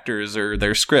of their actors or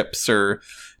their scripts or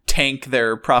tank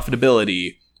their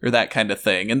profitability or that kind of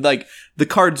thing. And like the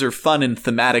cards are fun and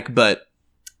thematic, but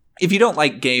if you don't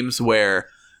like games where,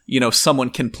 you know, someone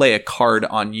can play a card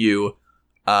on you,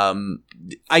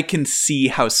 I can see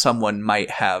how someone might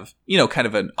have, you know, kind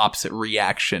of an opposite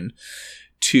reaction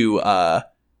to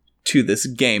this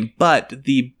game. But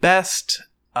the best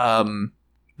thing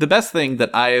that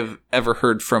I've ever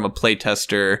heard from a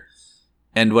playtester,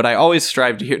 and what I always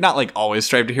strive to hear, not like always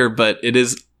strive to hear, but it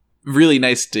is really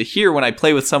nice to hear when I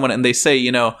play with someone and they say,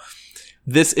 you know,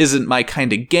 this isn't my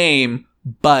kind of game,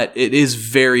 but it is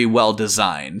very well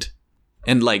designed.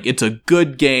 And like, it's a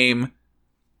good game.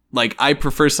 Like, I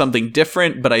prefer something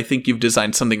different, but I think you've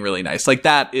designed something really nice. Like,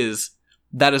 that is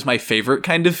my favorite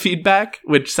kind of feedback,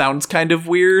 which sounds kind of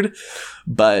weird,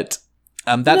 but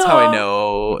that's how I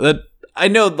know that. I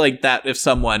know, like, that if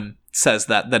someone says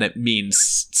that, then it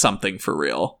means something for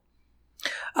real.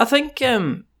 I think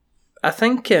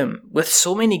with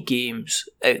so many games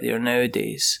out there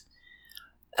nowadays,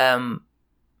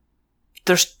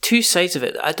 there's two sides of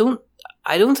it. I don't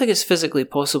think it's physically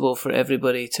possible for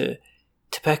everybody to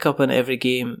pick up on every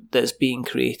game that's being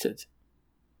created.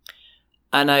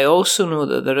 And I also know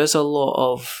that there is a lot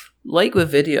of, like with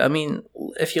video, I mean,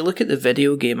 if you look at the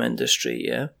video game industry,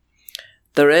 yeah,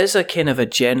 there is a kind of a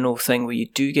general thing where you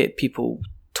do get people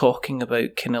talking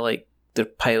about kind of like their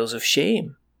piles of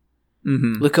shame.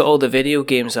 Mm-hmm. Look at all the video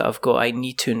games that I've got. I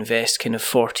need to invest kind of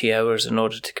 40 hours in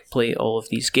order to play all of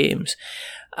these games.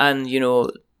 And, you know,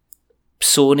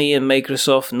 Sony and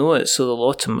Microsoft know it, so they'll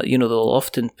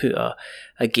often put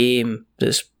a game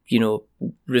that's, you know,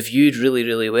 reviewed really,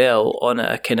 really well on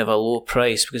a kind of a low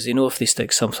price, because they know if they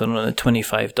stick something on at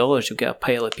 $25, you'll get a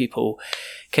pile of people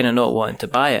kind of not wanting to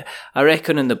buy it. I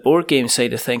reckon on the board game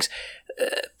side of things,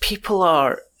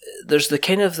 there is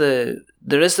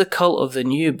the cult of the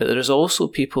new, but there's also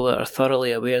people that are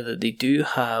thoroughly aware that they do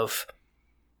have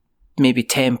maybe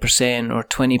 10% or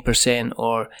 20%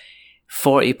 or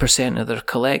 40% of their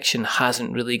collection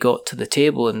hasn't really got to the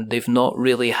table, and they've not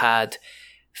really had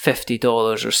 $50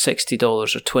 or $60 or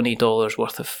 $20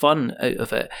 worth of fun out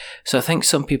of it. So I think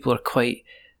some people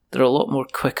they're a lot more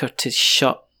quicker to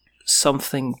shut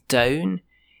something down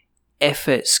if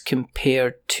it's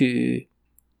compared to,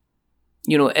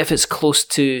 you know, if it's close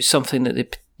to something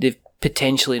that they've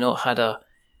potentially not had a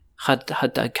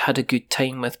good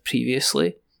time with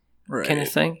previously, right, kind of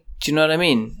thing. Do you know what I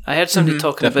mean? I heard somebody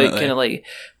talking about kind of like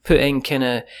putting kind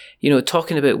of, you know,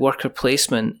 talking about worker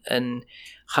placement and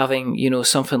having, you know,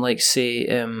 something like, say,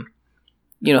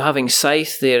 you know, having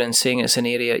Scythe there and saying it's an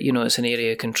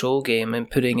area control game,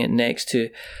 and putting it next to,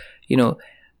 you know,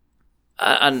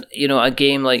 a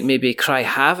game like maybe Cry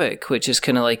Havoc, which is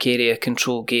kind of like area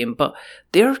control game, but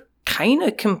they're kind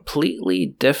of completely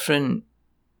different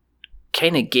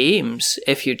kind of games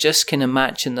if you're just kind of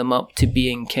matching them up to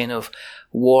being kind of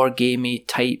war gamey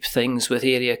type things with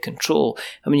area control.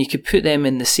 I mean, you could put them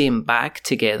in the same bag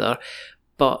together,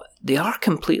 but they are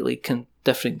completely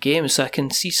different games. So I can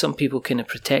see some people kind of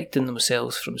protecting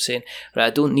themselves from saying, right, I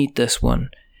don't need this one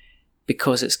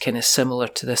because it's kind of similar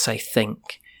to this, I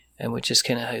think, and which is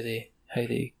kind of how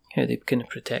they kind of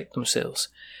protect themselves.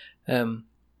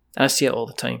 I see it all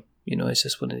the time. You know, it's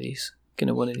just one of these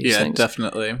things. Yeah,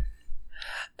 definitely.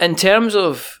 In terms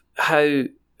of how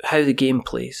the game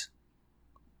plays,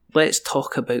 let's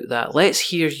talk about that. Let's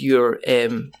hear your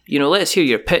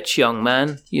pitch, young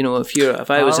man. You know,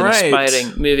 if I was an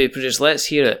aspiring movie producer, let's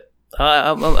hear it.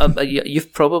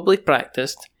 You've probably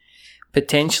practiced,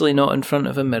 potentially not in front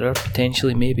of a mirror,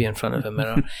 potentially maybe in front of a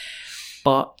mirror,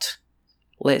 but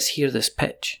let's hear this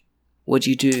pitch. What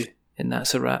do you do? And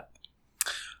that's a wrap.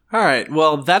 All right.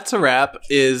 Well, That's a Wrap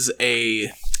is a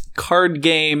card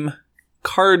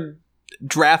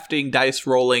drafting, dice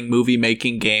rolling, movie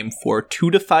making game for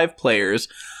 2 to 5 players.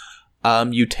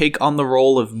 You take on the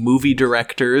role of movie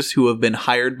directors who have been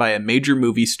hired by a major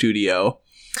movie studio.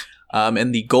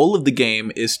 And the goal of the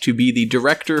game is to be the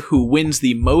director who wins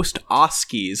the most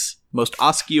Oscars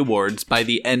awards by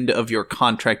the end of your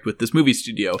contract with this movie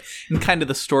studio. And kind of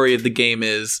the story of the game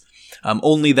is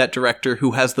only that director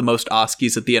who has the most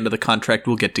Oscars at the end of the contract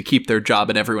will get to keep their job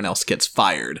and everyone else gets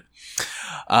fired.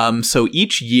 So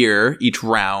each year, each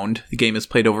round, the game is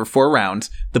played over 4 rounds,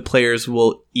 the players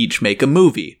will each make a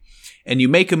movie. And you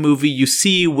make a movie, you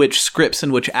see which scripts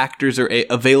and which actors are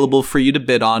available for you to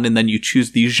bid on, and then you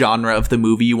choose the genre of the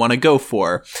movie you want to go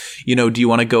for. You know, do you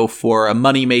want to go for a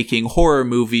money-making horror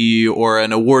movie or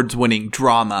an awards-winning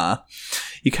drama?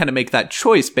 You kind of make that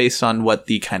choice based on what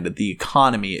the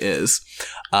economy is.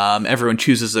 Everyone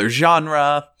chooses their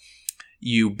genre.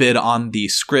 You bid on the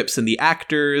scripts and the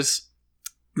actors.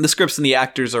 The scripts and the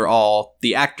actors are all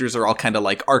kind of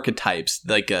like archetypes,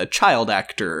 like a child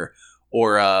actor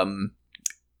or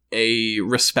a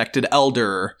respected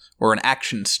elder or an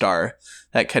action star,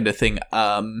 that kind of thing.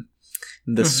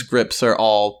 The scripts are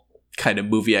all kind of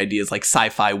movie ideas like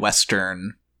sci-fi,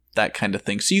 western, that kind of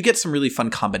thing. So you get some really fun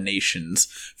combinations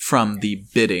from the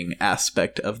bidding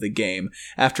aspect of the game.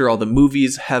 After all the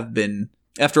movies are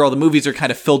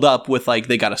kind of filled up with, like,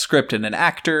 they got a script and an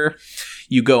actor,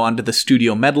 you go on to the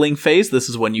studio meddling phase. This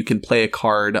is when you can play a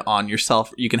card on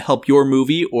yourself. You can help your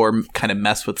movie or kind of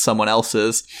mess with someone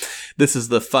else's. This is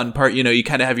the fun part. You know, you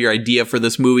kind of have your idea for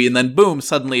this movie, and then boom,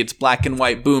 suddenly it's black and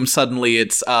white. Boom, suddenly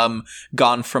it's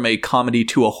gone from a comedy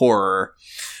to a horror,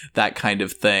 that kind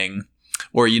of thing.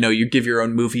 Or, you know, you give your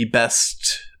own movie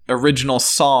best original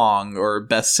song or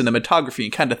best cinematography.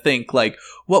 You kind of think, like,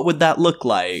 what would that look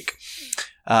like?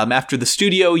 After the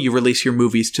studio, you release your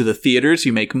movies to the theaters,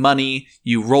 you make money,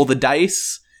 you roll the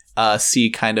dice, see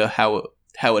kind of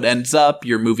how it ends up.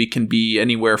 Your movie can be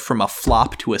anywhere from a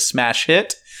flop to a smash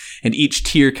hit, and each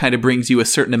tier kind of brings you a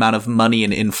certain amount of money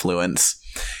and influence.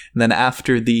 And then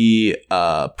after the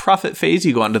profit phase,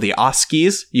 you go on to the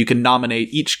Oscars. You can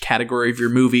nominate each category of your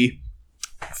movie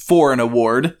for an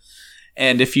award.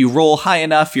 And if you roll high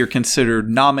enough, you're considered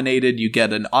nominated. You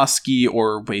get an Oscar,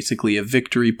 or basically a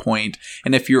victory point.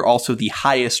 And if you're also the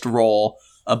highest roll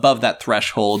above that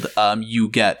threshold, you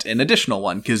get an additional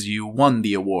one because you won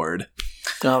the award.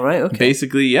 All right. Okay.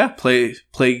 Basically, yeah, play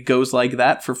goes like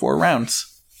that for 4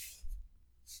 rounds.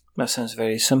 That sounds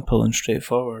very simple and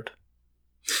straightforward.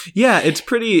 Yeah, it's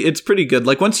pretty good.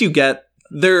 Like, once you get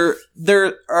there's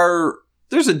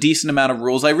a decent amount of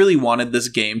rules. I really wanted this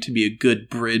game to be a good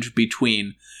bridge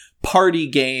between party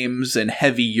games and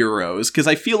heavy Euros, because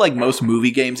I feel like most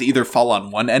movie games either fall on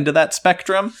one end of that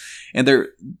spectrum, and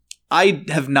I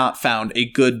have not found a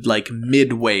good, like,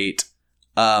 mid-weight,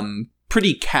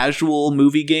 pretty casual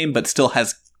movie game, but still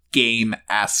has game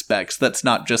aspects. That's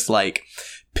not just, like,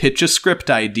 pitch a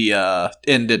script idea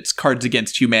and it's Cards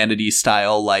Against Humanity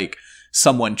style, like,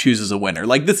 someone chooses a winner.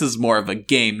 Like, this is more of a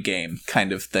game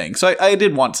kind of thing. So I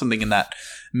did want something in that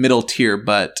middle tier,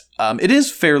 but it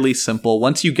is fairly simple.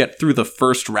 Once you get through the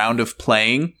first round of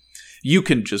playing, you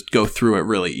can just go through it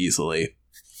really easily.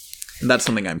 And that's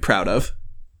something I'm proud of.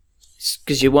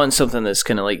 Because you want something that's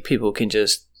kind of like people can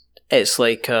just... It's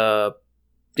like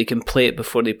they can play it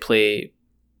before they play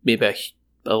maybe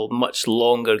a much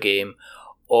longer game,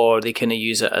 or they kind of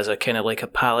use it as a kind of like a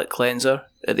palate cleanser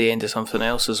at the end of something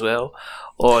else as well.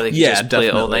 Or they can just play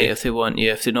it all night if they want.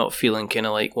 Yeah, if they're not feeling kind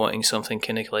of like wanting something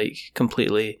kind of like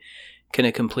completely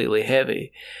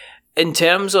heavy. In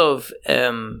terms of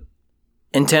the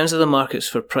markets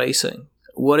for pricing,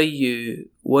 what are you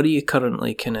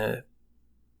currently kind of...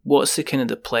 What's the kind of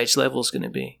the pledge levels going to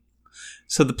be?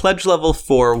 So the pledge level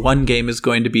for one game is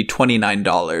going to be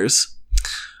 $29.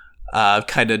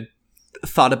 Kind of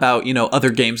thought about,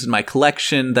 other games in my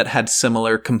collection that had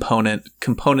similar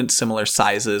components, similar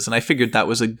sizes, and I figured that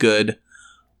was a good...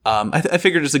 I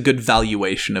figured it's a good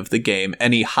valuation of the game.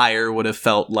 Any higher would have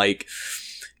felt like,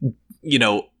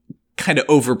 kind of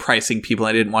overpricing people.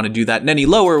 I didn't want to do that. And any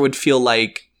lower would feel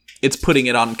like it's putting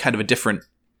it on kind of a different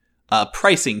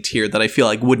pricing tier that I feel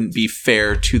like wouldn't be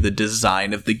fair to the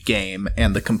design of the game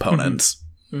and the components.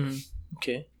 Mm-hmm.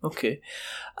 Okay.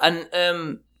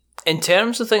 And in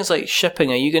terms of things like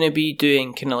shipping, are you going to be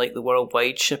doing kind of like the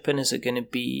worldwide shipping? Is it going to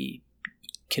be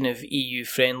kind of EU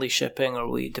friendly shipping, or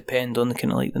will it depend on the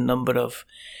kind of like the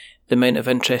amount of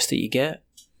interest that you get?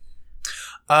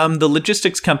 The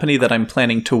logistics company that I'm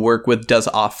planning to work with does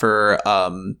offer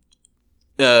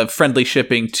friendly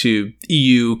shipping to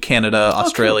EU, Canada,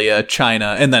 Australia,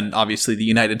 China, and then obviously the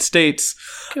United States.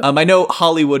 Cool. I know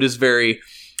Hollywood is very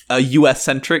US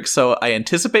centric, so I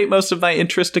anticipate most of my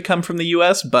interest to come from the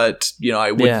US, but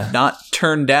I would not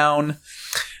turn down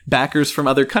backers from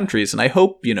other countries. And I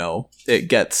hope, it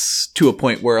gets to a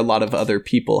point where a lot of other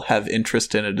people have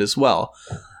interest in it as well.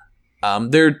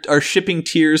 There are shipping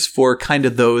tiers for kind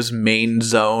of those main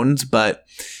zones, but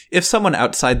if someone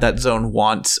outside that zone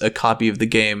wants a copy of the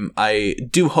game, I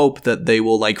do hope that they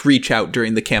will reach out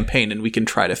during the campaign and we can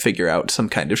try to figure out some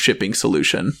kind of shipping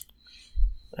solution.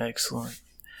 Excellent.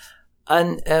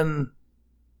 And,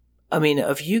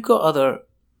 have you got other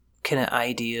kind of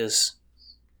ideas?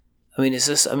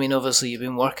 Obviously you've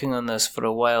been working on this for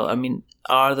a while.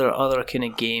 Are there other kind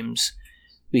of games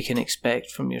we can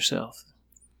expect from yourself?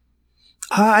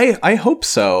 I hope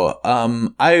so.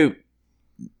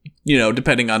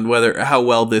 Depending on how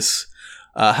well this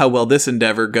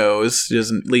endeavor goes,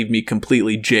 doesn't leave me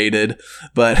completely jaded,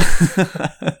 but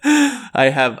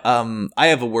I have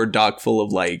a Word doc full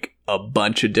of a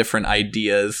bunch of different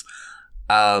ideas.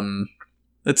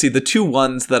 Let's see, the two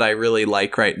ones that I really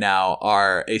like right now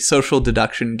are a social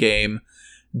deduction game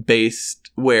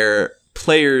based where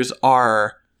players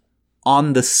are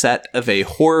on the set of a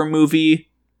horror movie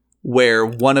where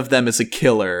one of them is a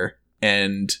killer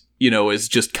and, is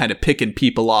just kind of picking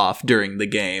people off during the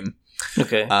game.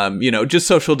 Okay. Just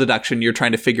social deduction. You're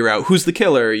trying to figure out who's the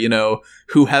killer,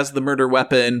 who has the murder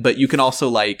weapon, but you can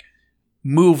also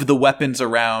move the weapons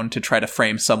around to try to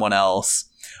frame someone else.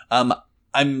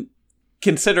 I'm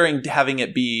considering having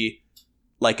it be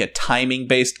a timing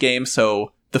based game.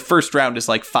 So the first round is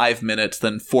 5 minutes,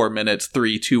 then 4 minutes,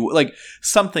 3, 2,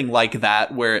 something like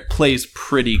that, where it plays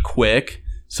pretty quick.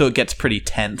 So it gets pretty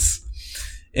tense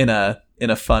in a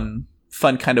fun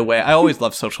kind of way. I always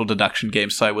love social deduction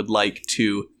games, so I would like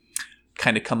to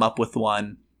kind of come up with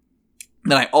one.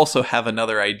 Then I also have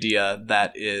another idea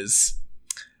that is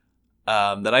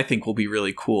that I think will be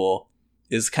really cool.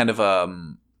 Is kind of a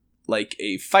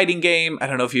fighting game. I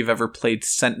don't know if you've ever played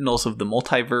Sentinels of the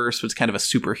Multiverse, which is kind of a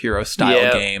superhero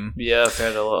style game. Yeah, I've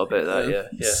heard a lot about that.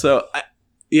 Yeah. So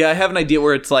I have an idea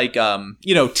where it's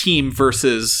team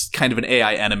versus kind of an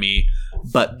AI enemy,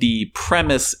 but the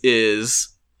premise is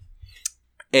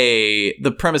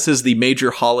the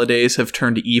major holidays have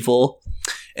turned evil,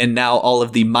 and now all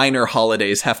of the minor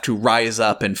holidays have to rise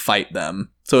up and fight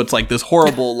them. So it's this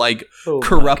horrible,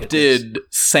 corrupted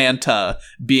Santa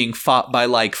being fought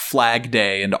by Flag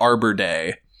Day and Arbor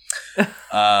Day.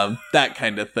 That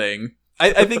kind of thing.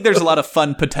 I think there's a lot of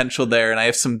fun potential there, and I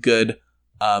have some good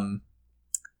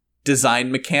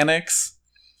design mechanics.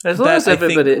 As long as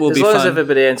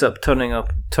everybody ends up turning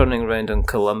around on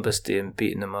Columbus Day and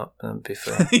beating them up, that'd be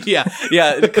fun.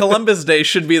 yeah. Columbus Day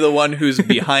should be the one who's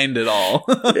behind it all.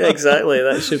 Yeah, exactly.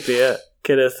 That should be it.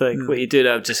 Kind of thing. What you do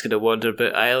now, I'm just going to wonder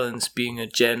about islands being a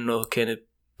general kind of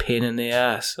pain in the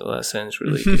ass. Well, that sounds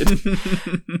really good.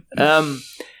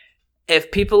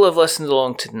 If people have listened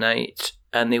along tonight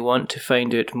and they want to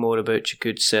find out more about your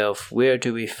good self, where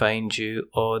do we find you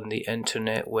on the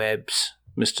internet webs,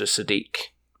 Mr. Sadiq?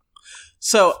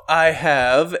 So I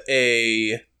have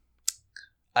a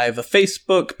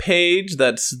Facebook page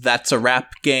that's a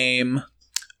rap game,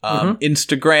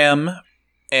 Instagram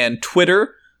and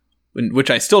Twitter,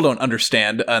 which I still don't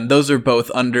understand. And those are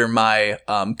both under my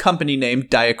company name,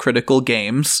 Diacritical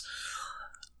Games.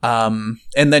 And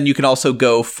then you can also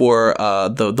go for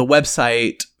the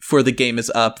website for the game is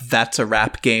up,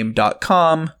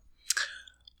 that'sarapgame.com.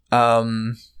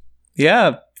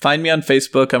 Yeah, find me on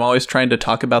Facebook. I'm always trying to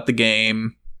talk about the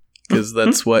game because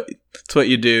that's what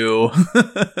you do.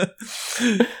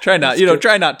 Try not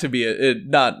to be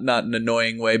not in an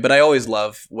annoying way, but I always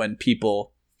love when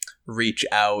people reach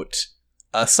out.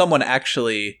 Someone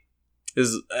actually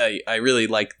I really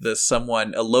like this. A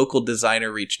local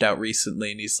designer reached out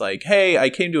recently and he's like, hey, I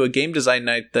came to a game design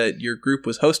night that your group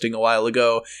was hosting a while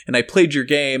ago and I played your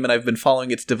game and I've been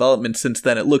following its development since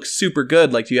then. It looks super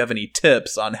good. Do you have any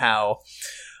tips on how,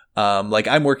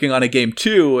 I'm working on a game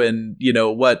too, and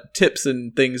what tips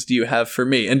and things do you have for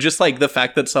me? And just the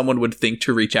fact that someone would think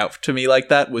to reach out to me like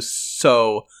that was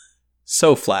so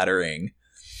flattering.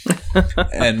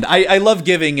 And I love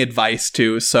giving advice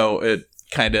too, so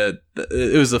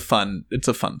it's a fun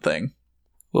thing.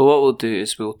 Well, what we'll do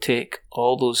is we'll take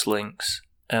all those links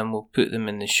and we'll put them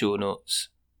in the show notes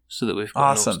so that we've got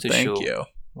awesome. Notes to Thank show. you.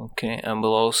 Okay, and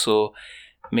we'll also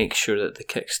make sure that the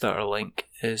Kickstarter link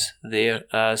is there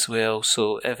as well,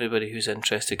 so everybody who's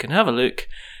interested can have a look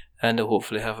and they'll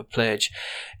hopefully have a pledge.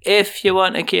 If you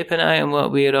want to keep an eye on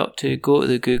what we're up to, go to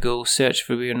the Google, search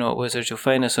for We're Not Wizards. You'll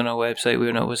find us on our website,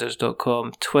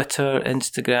 we'renotwizards.com, Twitter,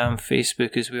 Instagram,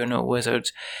 Facebook is We're Not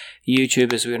Wizards,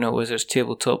 YouTube is We're Not Wizards,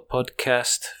 Tabletop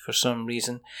Podcast for some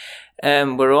reason.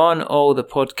 We're on all the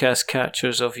podcast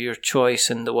catchers of your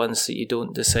choice and the ones that you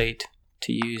don't decide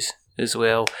to use as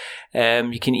well.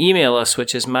 You can email us,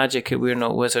 which is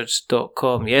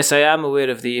magic@we'renotwizards.com. Yes, I am aware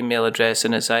of the email address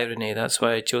and its irony. That's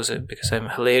why I chose it, because I'm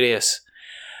hilarious.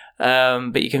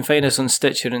 But you can find us on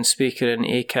Stitcher and Speaker and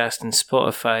Acast and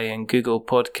Spotify and Google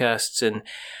Podcasts and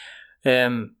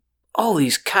all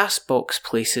these Castbox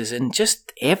places and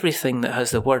just everything that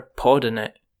has the word pod in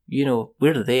it. You know,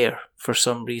 we're there for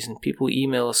some reason. People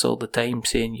email us all the time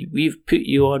saying, we've put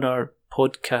you on our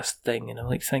podcast thing. And I'm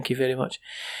like, thank you very much.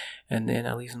 And then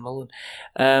I leave them alone.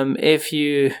 If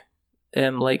you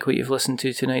like what you've listened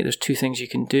to tonight, there's 2 things you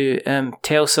can do.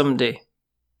 Tell somebody,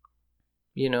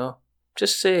 you know,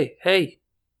 just say, hey,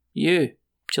 do you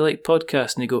like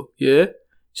podcasts? And they go, yeah. Do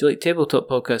you like tabletop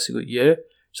podcasts? They go, yeah.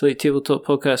 Do you like tabletop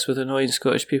podcasts with annoying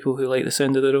Scottish people who like the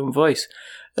sound of their own voice?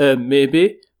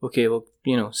 Maybe. Okay, well,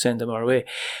 you know, send them our way.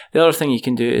 The other thing you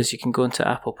can do is you can go into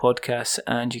Apple Podcasts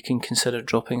and you can consider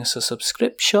dropping us a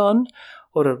subscription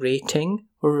or a rating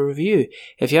or a review.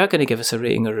 If you are going to give us a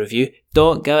rating or review,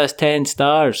 don't give us 10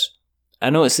 stars. I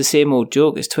know it's the same old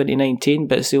joke, it's 2019,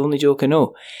 but it's the only joke I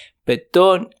know. But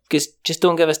just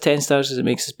don't give us 10 stars because it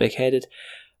makes us big-headed.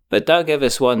 But don't give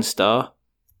us 1 star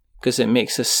because it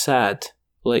makes us sad,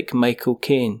 like Michael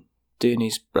Caine doing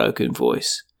his broken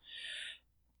voice.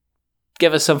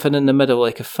 Give us something in the middle,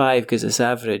 like a 5, because it's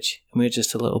average, and we're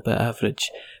just a little bit average.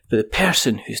 But the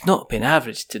person who's not been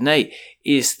average tonight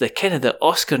is the kind of the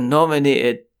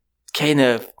Oscar-nominated, kind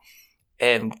of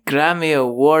Grammy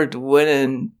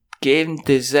Award-winning game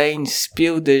design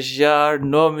Spiel des Jahres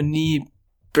nominee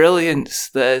brilliance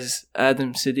that is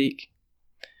Adam Sadiq.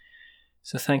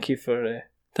 So thank you for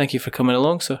coming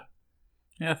along, sir.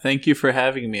 Yeah, thank you for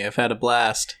having me. I've had a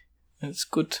blast. It's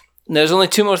good. There's only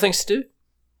 2 more things to do.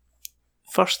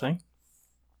 First thing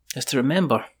is to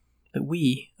remember that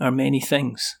we are many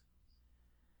things,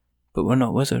 but we're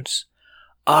not wizards.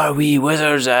 Are we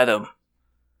wizards, Adam?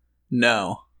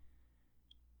 No.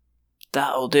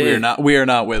 That'll do. We are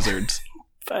not wizards.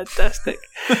 Fantastic.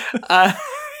 And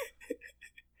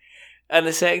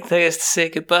the second thing is to say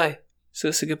goodbye. So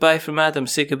it's a goodbye from Adam.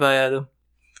 Say goodbye, Adam.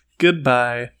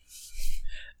 Goodbye.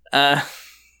 And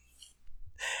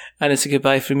it's a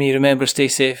goodbye from me. Remember, stay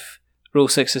safe.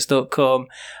 Roll6s.com.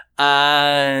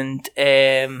 And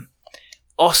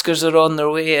Oscars are on their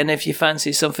way, and if you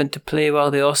fancy something to play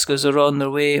while the Oscars are on their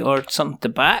way, or something to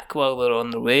back while they're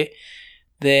on their way,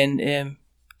 then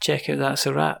check out That's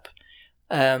a Wrap.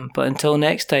 But until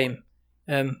next time,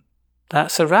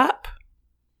 that's a wrap.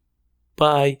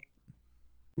 Bye.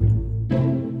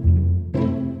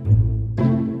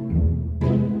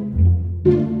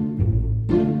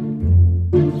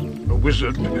 A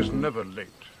wizard is never late.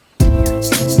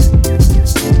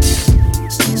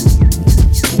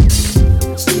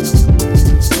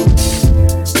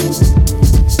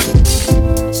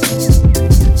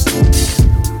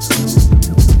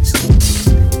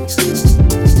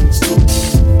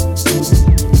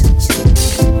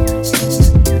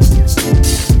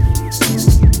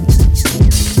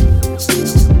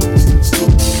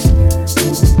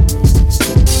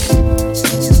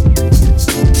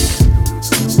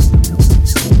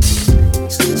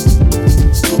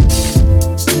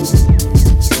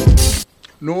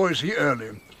 Nor is he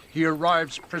early. He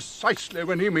arrives precisely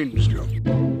when he means to.